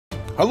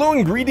Hello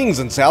and greetings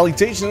and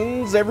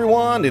salutations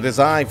everyone, it is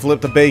I, Flip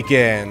the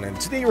Bacon, and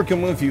today we're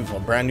coming with you for a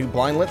brand new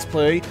blind let's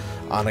play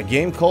on a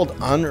game called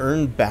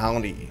Unearned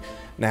Bounty.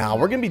 Now,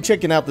 we're going to be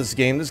checking out this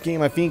game. This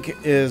game I think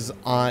is,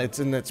 it's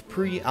in its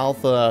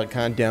pre-alpha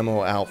kind of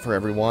demo out for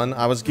everyone.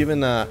 I was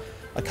given a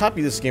copy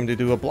of this game to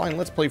do a blind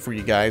let's play for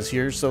you guys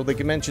here, so they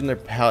can mention their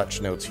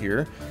patch notes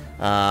here.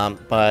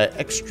 By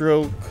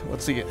Extrokold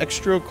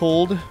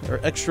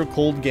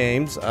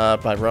Games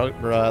by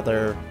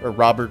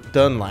Robert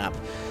Dunlap.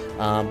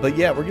 But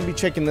yeah, we're going to be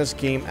checking this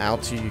game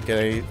out to you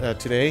guys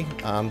today.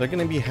 They're going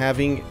to be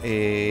having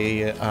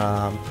a,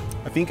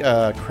 I think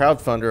a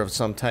crowdfunder of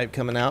some type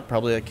coming out,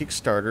 probably a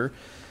Kickstarter.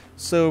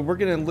 So we're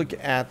going to look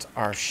at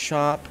our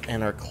shop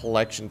and our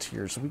collections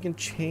here. So we can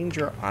change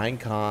our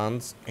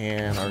icons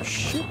and our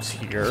ships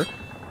here.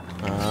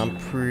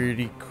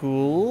 Pretty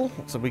cool.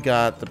 So we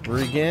got the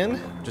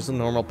Brigand, just a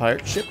normal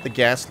pirate ship, the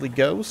Ghastly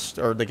Ghost,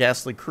 or the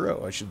Ghastly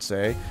Crow, I should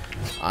say.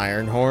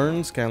 Iron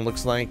Horns, kind of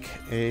looks like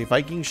a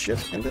Viking ship,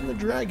 and then the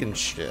Dragon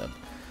ship.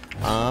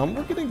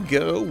 We're gonna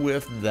go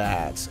with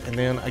that, and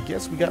then I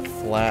guess we got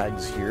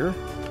flags here.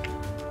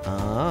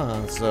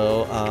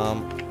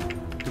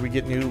 Do we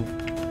get new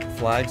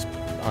flags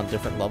on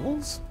different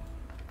levels?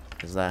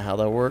 Is that how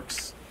that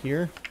works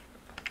here?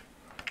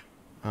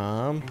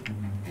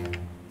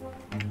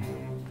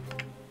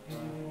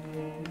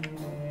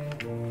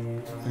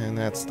 And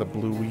that's the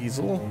Blue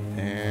Weasel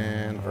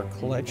and our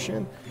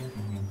collection.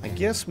 I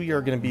guess we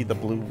are going to be the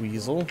Blue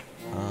Weasel.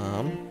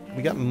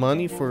 We got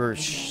money for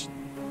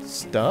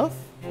stuff.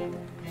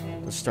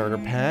 The starter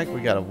pack.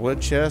 We got a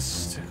wood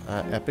chest,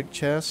 epic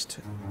chest,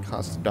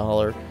 cost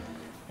 $1,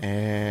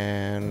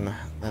 and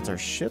that's our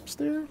ships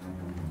there.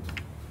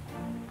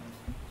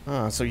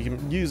 So you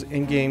can use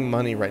in-game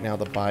money right now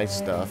to buy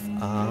stuff.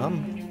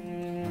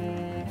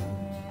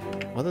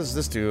 What does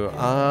this do?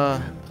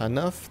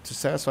 Enough to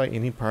satisfy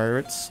any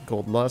pirate's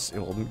gold lust. It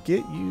will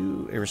get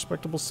you a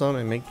respectable sum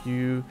and make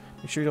sure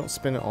you don't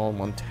spend it all in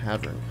one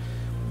tavern.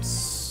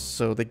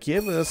 So they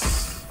give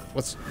us,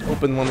 let's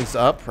open one of these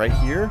up right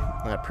here.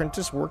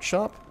 Apprentice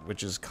Workshop,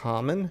 which is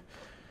common.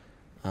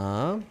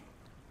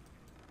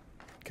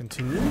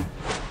 Continue.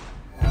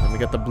 Then we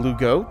got the Blue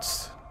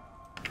Goats.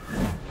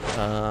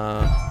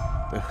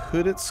 The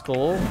Hooded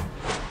Skull.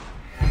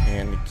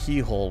 And the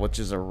Keyhole, which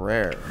is a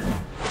rare.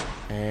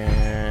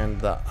 And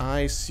the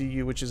I See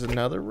You, which is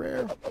another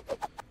rare.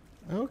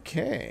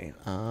 Okay.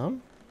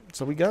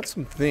 So we got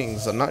some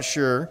things. I'm not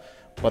sure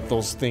what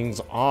those things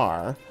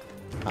are.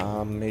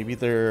 Maybe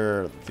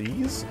they're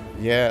these?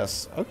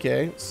 Yes.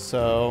 Okay.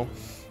 So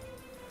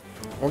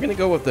we're gonna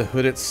go with the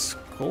Hooded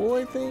Skull,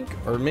 I think,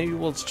 or maybe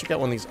we'll check out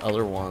one of these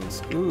other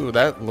ones. Ooh,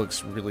 that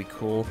looks really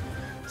cool.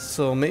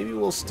 So maybe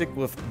we'll stick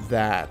with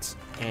that.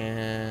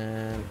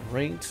 And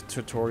ranked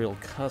tutorial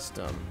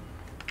custom.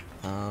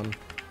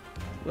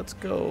 Let's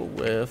go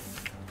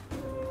with,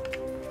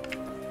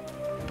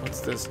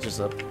 what's this,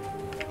 just a,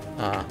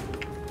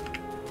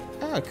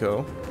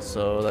 cool.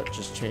 So that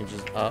just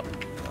changes up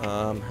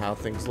how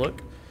things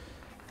look.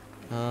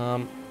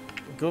 Go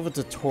with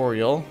a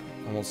tutorial,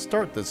 and we'll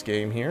start this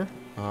game here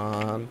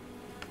on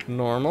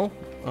normal.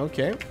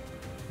 Okay,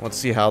 let's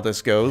see how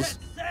this goes.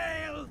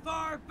 Sail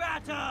for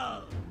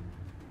battle.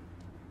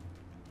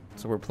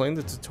 So we're playing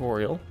the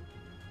tutorial.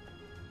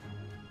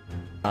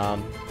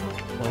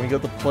 When we go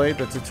to play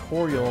the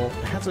tutorial,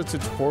 it has a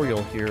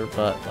tutorial here,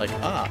 but like,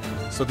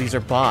 so these are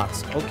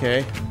bots.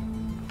 Okay.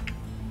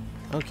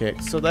 Okay,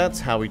 so that's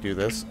how we do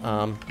this.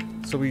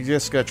 So we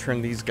just gotta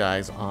turn these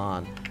guys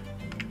on.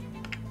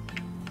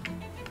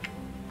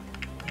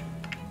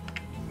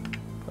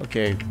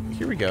 Okay,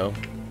 here we go.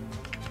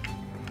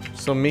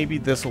 So maybe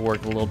this will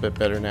work a little bit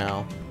better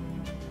now.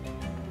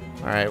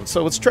 Alright,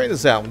 so let's try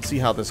this out and see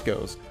how this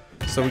goes.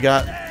 So we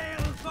got...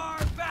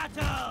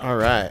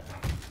 Alright.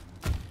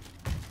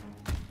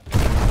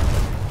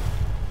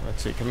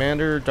 Let's see,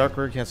 Commander,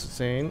 Darker, can't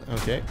sustain.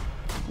 Okay.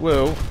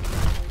 Whoa.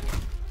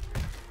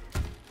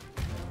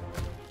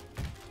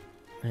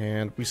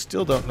 And we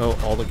still don't know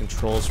all the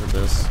controls for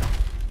this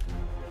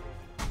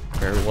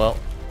very well.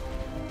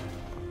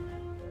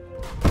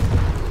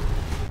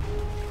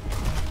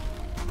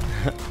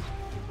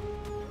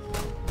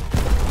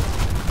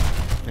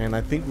 And I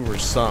think we were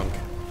sunk.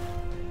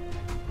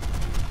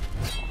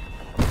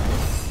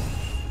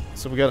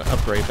 So we got an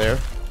upgrade there.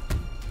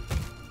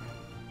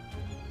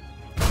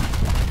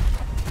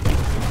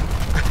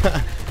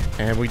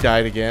 And we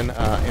died again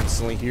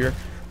instantly here.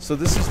 So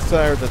this is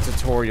the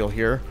tutorial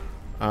here.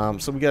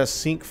 So we gotta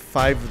sink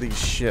 5 of these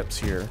ships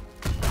here.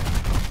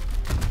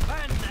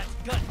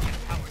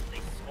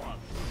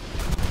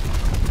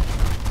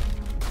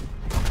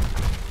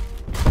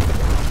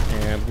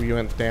 And we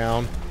went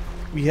down.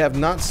 We have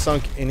not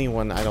sunk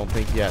anyone, I don't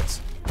think,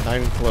 yet. Not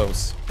even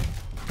close.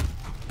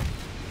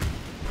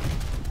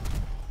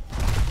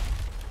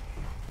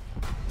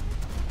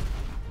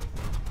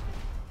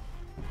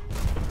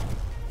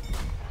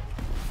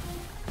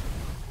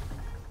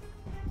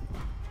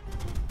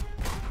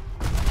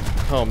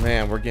 Oh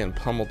man, we're getting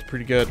pummeled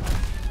pretty good.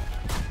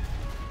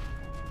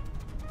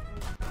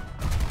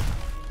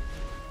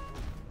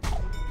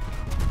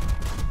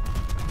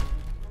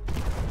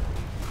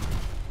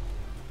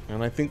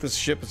 And I think this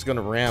ship is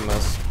gonna ram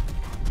us.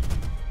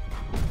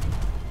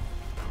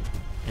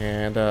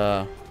 And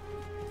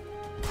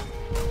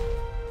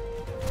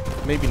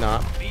maybe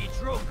not. Be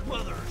drunk,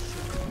 mother.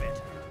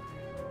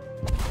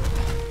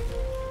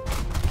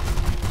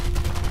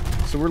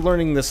 So we're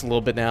learning this a little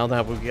bit now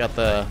that we got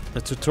the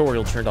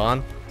tutorial turned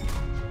on.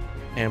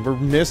 And we're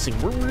missing.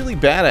 We're really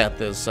bad at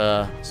this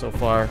so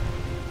far.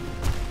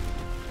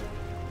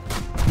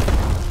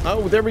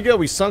 Oh, there we go.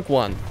 We sunk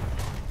one.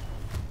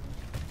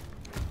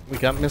 We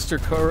got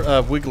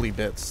Mr. Wiggly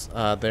Bits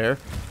there.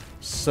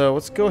 So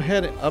let's go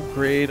ahead and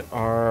upgrade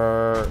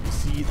our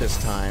Z this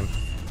time.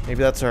 Maybe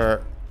that's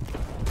our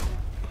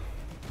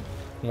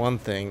one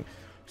thing.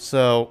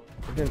 So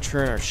we're going to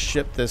turn our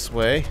ship this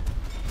way.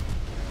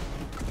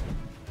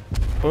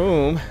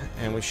 Boom.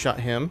 And we shot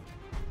him.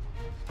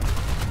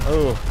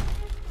 Oh.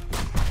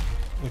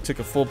 We took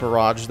a full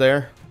barrage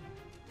there.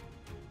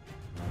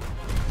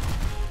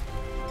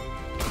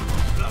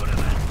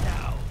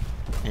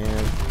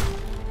 And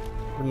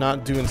we're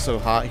not doing so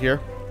hot here.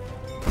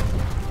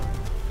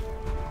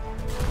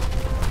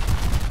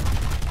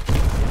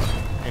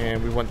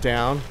 And we went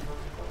down.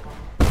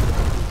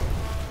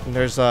 And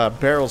there's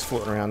barrels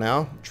floating around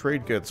now.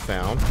 Trade goods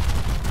found.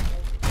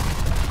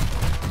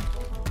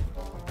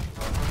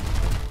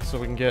 So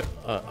we can get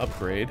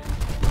upgrade.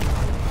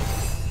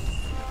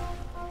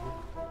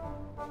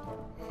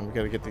 And we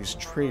gotta get these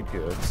trade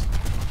goods.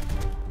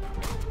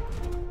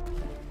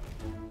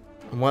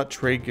 And what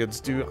trade goods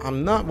do,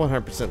 I'm not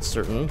 100%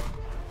 certain.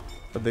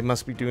 But they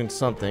must be doing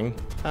something.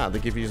 Ah, they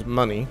give you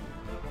money.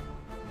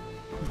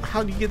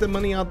 How do you get the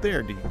money out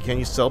there? Can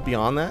you sell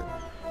beyond that?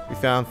 We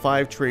found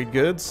 5 trade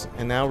goods,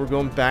 and now we're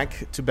going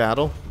back to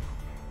battle.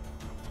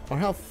 Or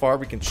how far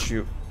we can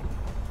shoot.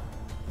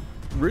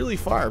 Really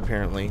far,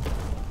 apparently.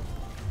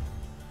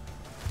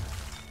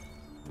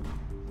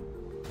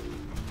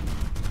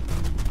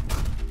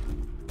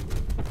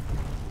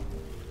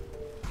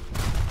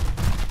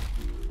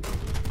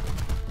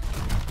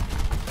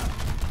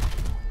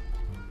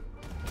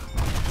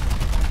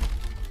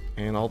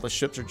 And all the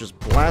ships are just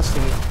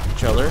blasting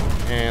each other,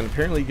 and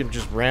apparently you can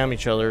just ram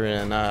each other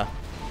and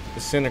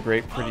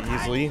disintegrate pretty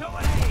easily.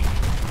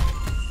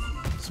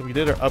 So we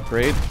did our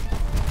upgrade.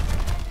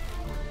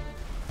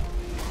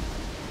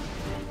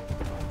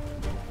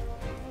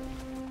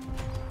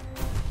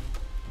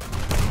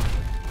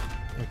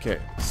 Okay,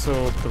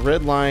 so the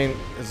red line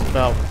is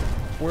about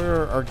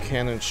where our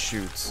cannon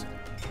shoots.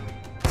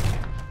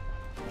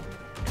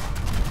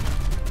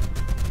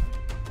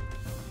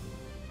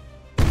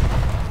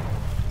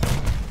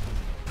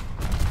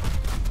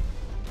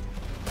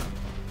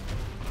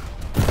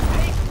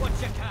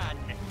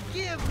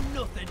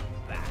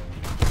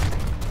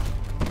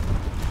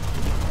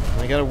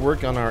 I gotta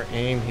work on our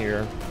aim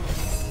here.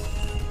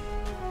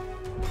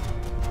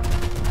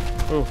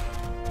 Oh.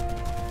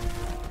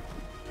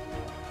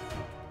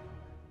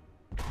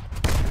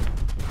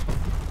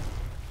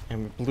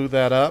 And we blew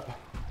that up.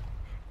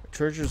 The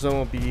treasure zone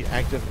will be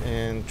active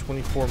in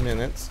 24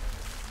 minutes.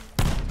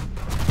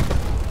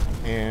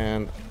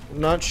 And I'm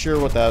not sure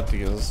what that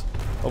is.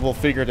 But we'll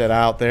figure that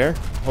out there,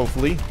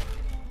 hopefully.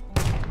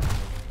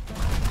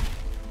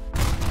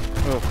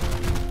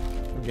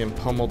 Oh. We're getting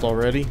pummeled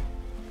already.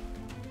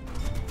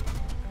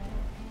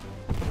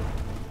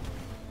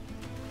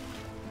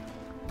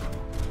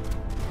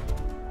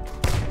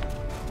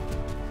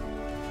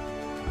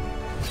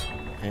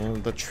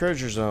 And the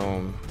treasure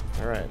zone.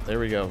 Alright, there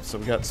we go. So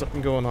we got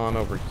something going on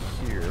over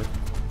here.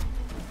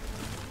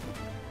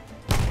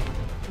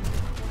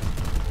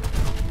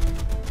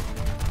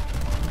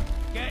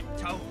 Get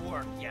to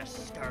work, you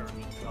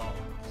scurvy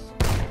dogs.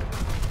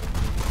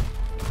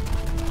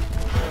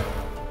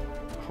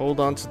 Hold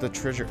on to the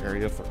treasure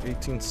area for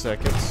 18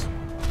 seconds.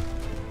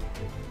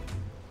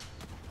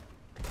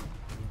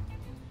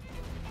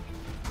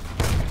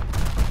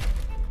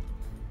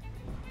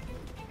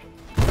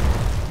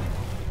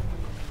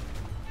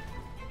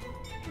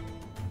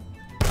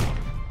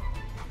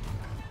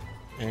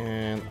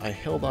 And I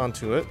held on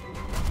to it.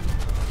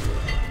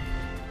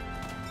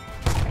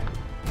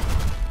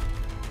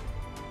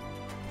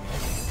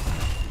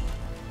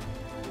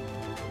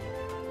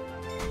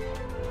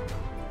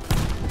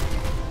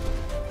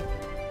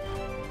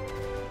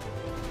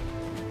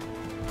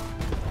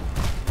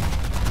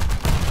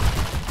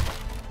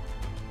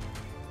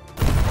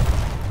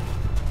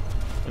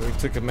 And we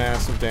took a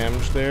massive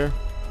damage there.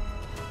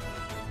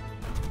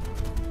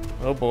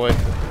 Oh boy.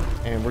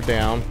 And we're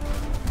down.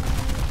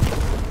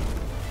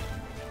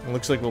 It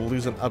looks like we'll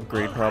lose an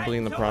upgrade probably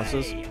in the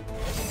process.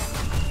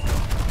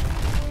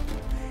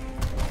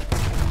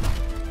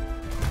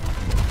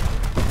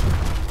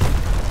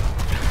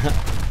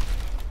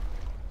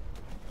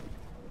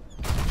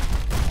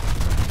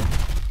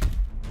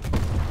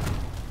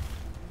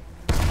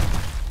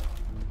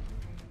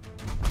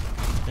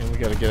 And we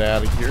gotta get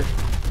out of here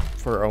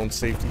for our own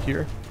safety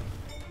here.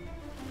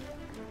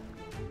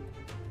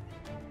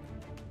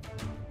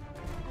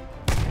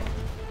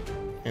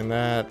 And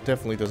that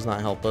definitely does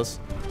not help us.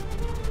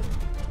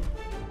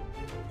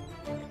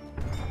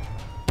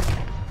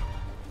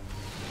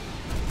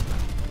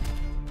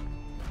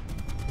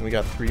 And we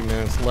got 3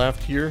 minutes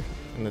left here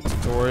in the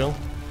tutorial.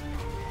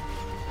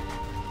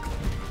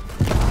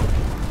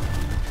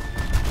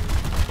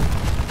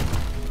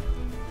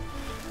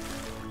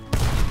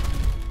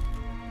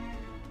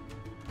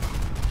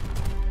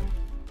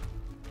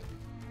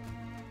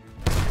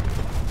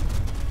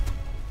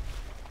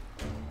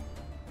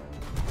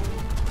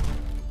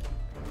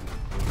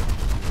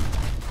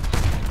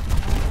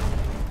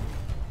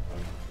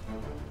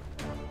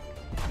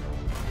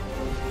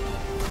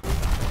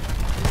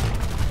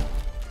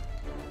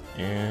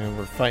 And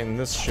we're fighting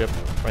this ship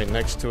right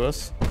next to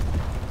us.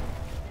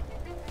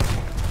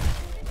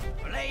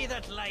 Lay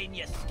that line,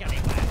 you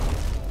scallywag.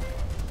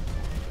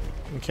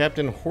 And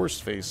Captain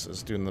Horseface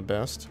is doing the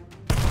best.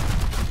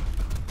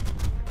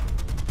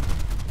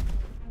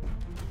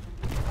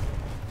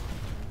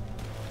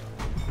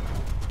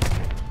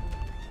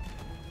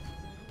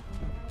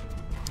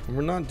 And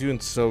we're not doing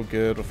so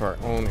good with our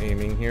own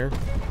aiming here.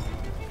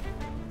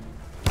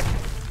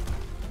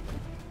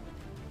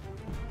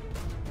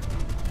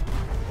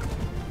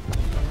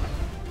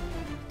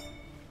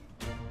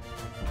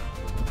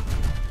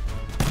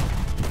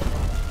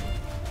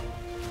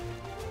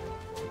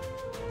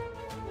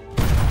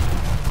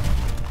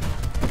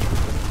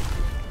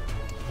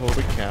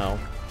 Holy cow.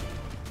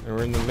 And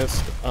we're in the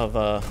midst of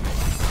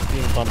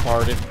being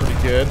bombarded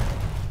pretty good.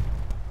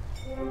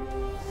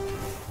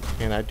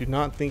 And I do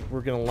not think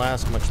we're going to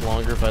last much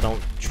longer if I don't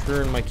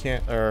turn my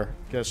get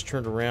us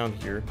turned around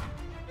here.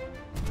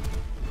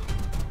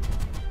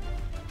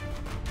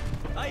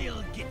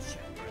 I'll get you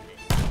for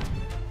this.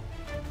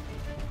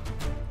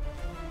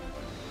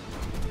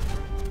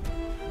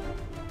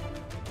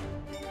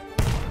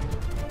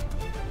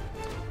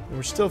 And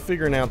we're still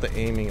figuring out the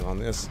aiming on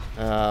this.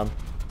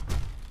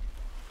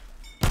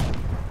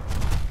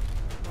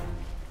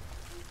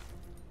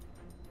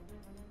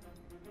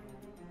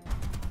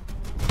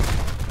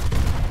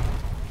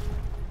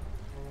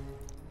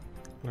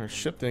 Our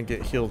ship didn't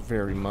get healed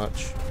very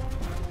much.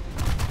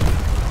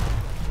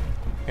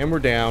 And we're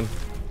down.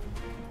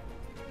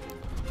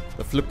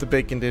 The flip the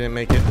bacon didn't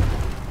make it.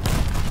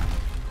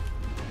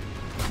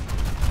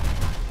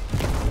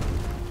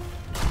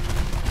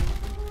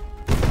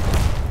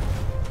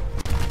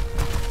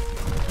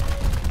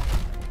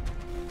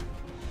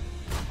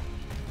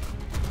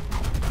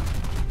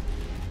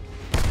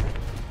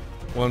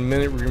 One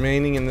minute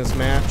remaining in this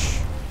match.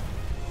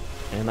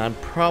 And I'm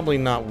probably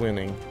not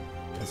winning.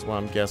 That's what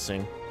I'm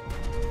guessing.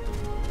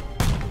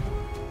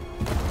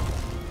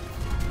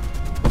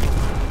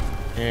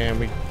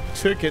 And we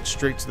took it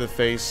straight to the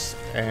face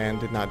and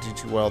did not do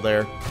too well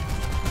there.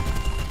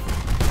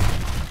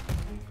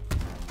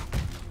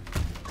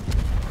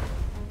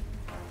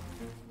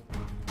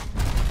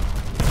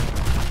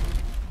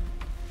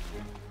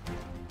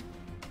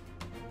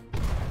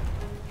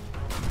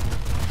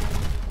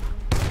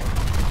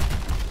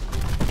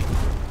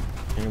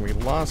 And we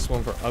lost one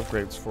of our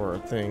upgrades for our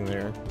thing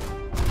there.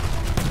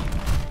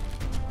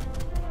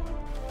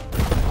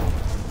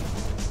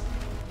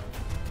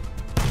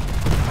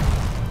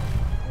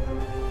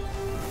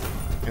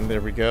 And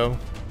there we go.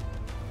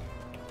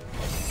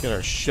 Get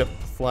our ship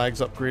flags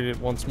upgraded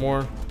once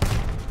more.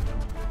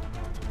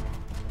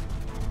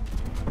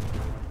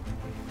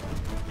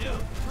 No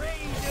pray,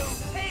 no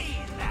pay,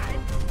 lad.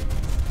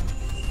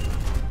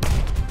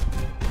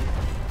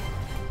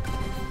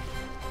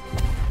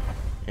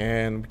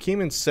 And we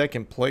came in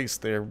second place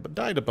there, but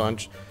died a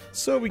bunch.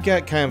 So we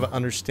got kind of an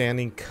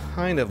understanding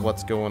kind of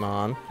what's going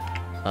on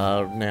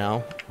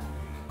now.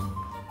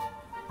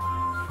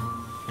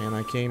 And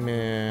I came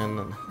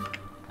in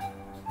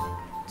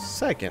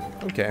second.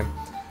 Okay.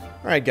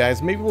 Alright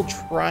guys, maybe we'll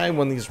try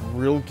one of these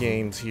real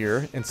games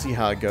here and see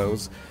how it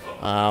goes.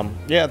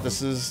 Yeah,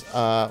 this is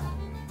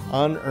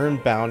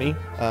Unearned Bounty.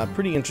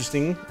 Pretty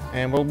interesting.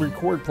 And we'll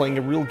record playing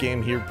a real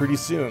game here pretty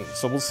soon.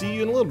 So we'll see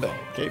you in a little bit.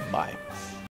 Okay, bye.